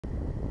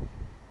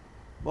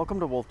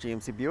Welcome to Wolfe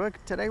GMC Buick.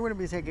 Today we're going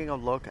to be taking a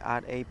look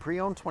at a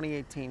pre-owned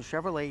 2018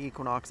 Chevrolet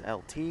Equinox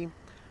LT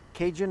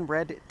Cajun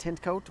Red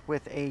Tintcoat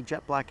with a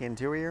jet black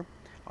interior.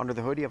 Under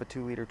the hood you have a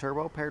 2-liter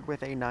turbo paired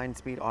with a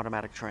 9-speed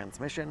automatic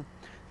transmission.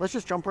 Let's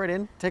just jump right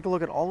in, take a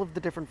look at all of the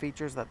different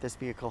features that this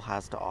vehicle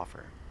has to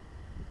offer.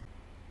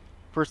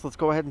 First, let's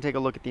go ahead and take a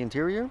look at the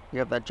interior. You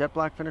have that jet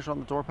black finish on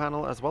the door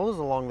panel as well as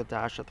along the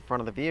dash at the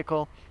front of the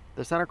vehicle,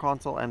 the center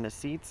console and the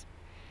seats.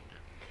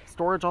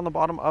 Storage on the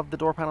bottom of the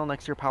door panel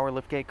next to your power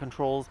liftgate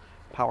controls,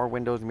 power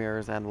windows,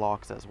 mirrors, and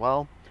locks as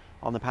well.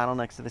 On the panel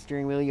next to the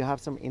steering wheel, you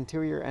have some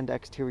interior and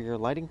exterior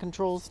lighting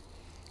controls,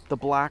 the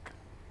black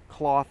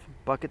cloth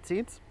bucket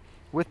seats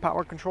with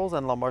power controls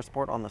and lumbar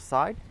support on the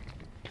side.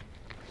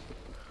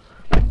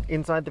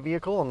 Inside the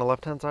vehicle, on the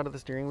left-hand side of the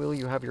steering wheel,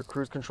 you have your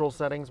cruise control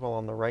settings, while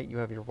on the right, you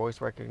have your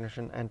voice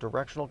recognition and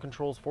directional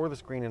controls for the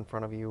screen in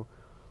front of you,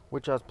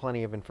 which has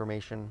plenty of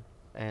information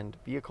and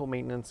vehicle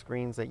maintenance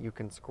screens that you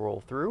can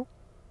scroll through.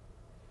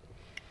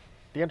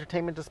 The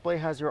entertainment display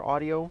has your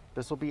audio.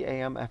 This will be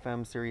AM,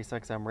 FM, Sirius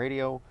XM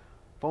radio.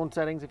 Phone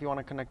settings, if you want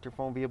to connect your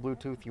phone via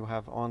Bluetooth, you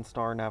have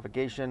OnStar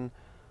navigation.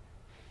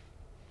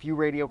 Few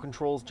radio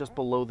controls just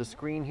below the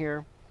screen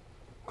here.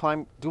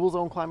 Dual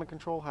zone climate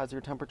control has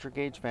your temperature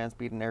gauge, fan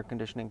speed, and air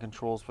conditioning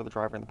controls for the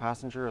driver and the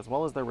passenger, as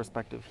well as their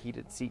respective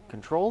heated seat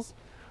controls.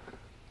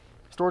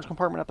 Storage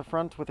compartment at the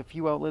front with a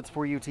few outlets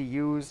for you to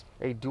use.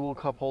 A dual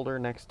cup holder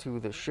next to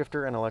the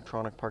shifter and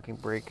electronic parking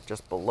brake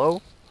just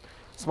below.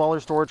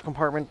 Smaller storage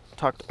compartment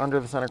tucked under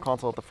the center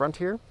console at the front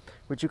here,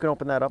 which you can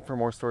open that up for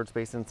more storage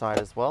space inside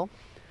as well.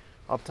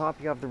 Up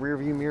top you have the rear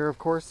view mirror, of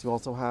course. You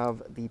also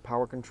have the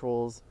power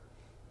controls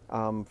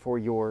for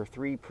your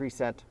 3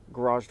 preset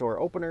garage door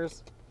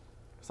openers,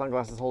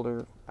 sunglasses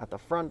holder at the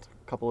front,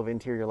 a couple of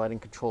interior lighting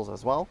controls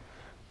as well.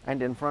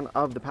 And in front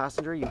of the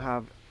passenger you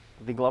have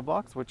the glove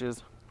box, which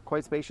is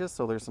quite spacious,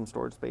 so there's some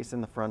storage space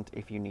in the front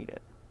if you need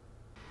it.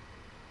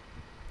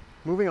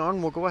 Moving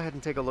on, we'll go ahead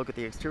and take a look at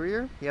the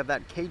exterior. You have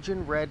that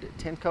Cajun Red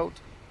Tintcoat,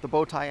 the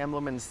bow tie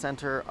emblem in the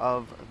center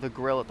of the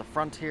grille at the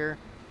front here,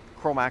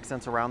 chrome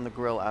accents around the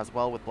grille as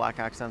well with black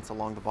accents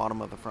along the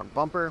bottom of the front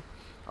bumper,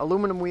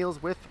 aluminum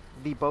wheels with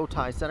the bow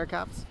tie center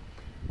caps,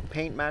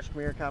 paint matched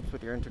mirror caps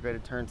with your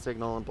integrated turn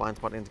signal and blind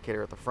spot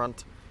indicator at the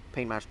front,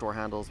 paint matched door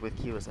handles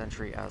with keyless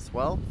entry as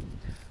well.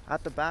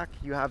 At the back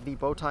you have the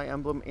bow tie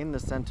emblem in the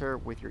center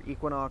with your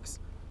Equinox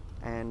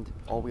and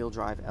all-wheel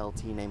drive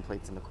LT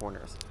nameplates in the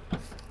corners.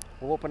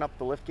 We'll open up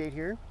the liftgate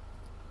here.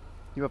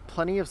 You have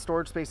plenty of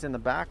storage space in the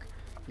back.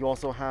 You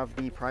also have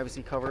the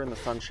privacy cover and the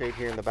sunshade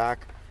here in the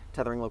back,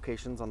 tethering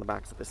locations on the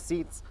backs of the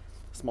seats,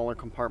 smaller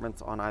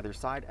compartments on either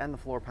side, and the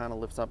floor panel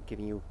lifts up,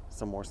 giving you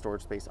some more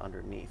storage space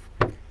underneath.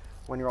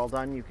 When you're all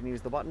done, you can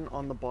use the button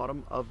on the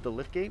bottom of the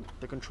liftgate,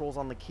 the controls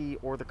on the key,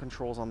 or the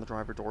controls on the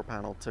driver door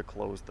panel to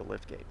close the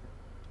liftgate.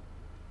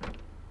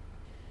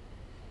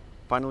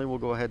 Finally, we'll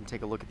go ahead and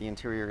take a look at the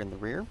interior in the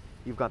rear.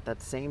 You've got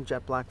that same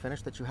jet black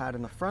finish that you had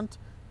in the front,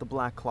 the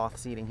black cloth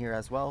seating here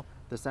as well.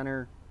 The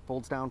center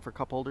folds down for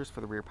cup holders for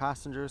the rear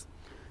passengers.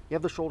 You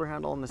have the shoulder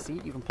handle on the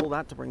seat. You can pull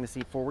that to bring the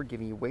seat forward,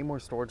 giving you way more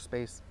storage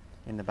space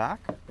in the back.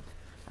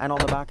 And on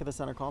the back of the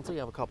center console, you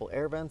have a couple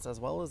air vents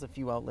as well as a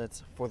few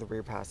outlets for the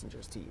rear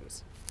passengers to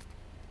use.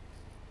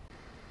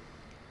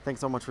 Thanks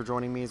so much for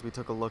joining me as we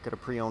took a look at a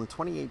pre-owned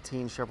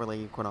 2018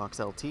 Chevrolet Equinox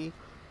LT.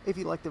 If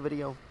you liked the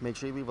video, make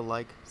sure you leave a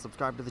like,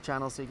 subscribe to the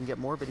channel so you can get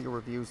more video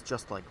reviews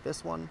just like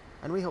this one,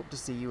 and we hope to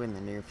see you in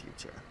the near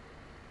future.